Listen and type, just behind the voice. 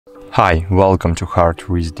Hi, welcome to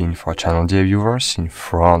HardReset.Info channel, dear viewers. In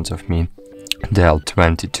front of me Dell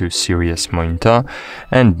 22 series monitor,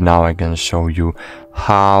 and now I'm gonna show you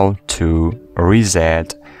how to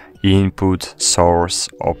reset input source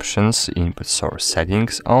options, input source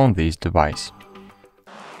settings on this device.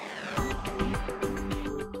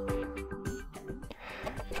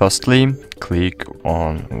 Firstly, click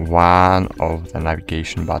on one of the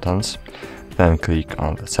navigation buttons, then click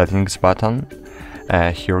on the settings button.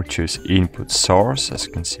 Here choose input source. As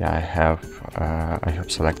you can see, I have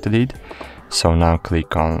selected it. So now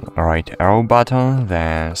click on right arrow button,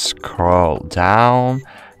 then scroll down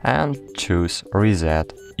and choose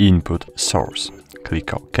reset input source.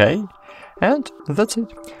 Click OK, and that's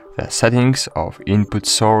it. The settings of input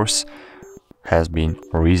source has been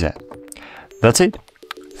reset. That's it.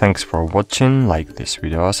 Thanks for watching. Like this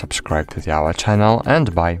video, subscribe to our channel,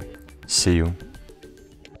 and bye. See you.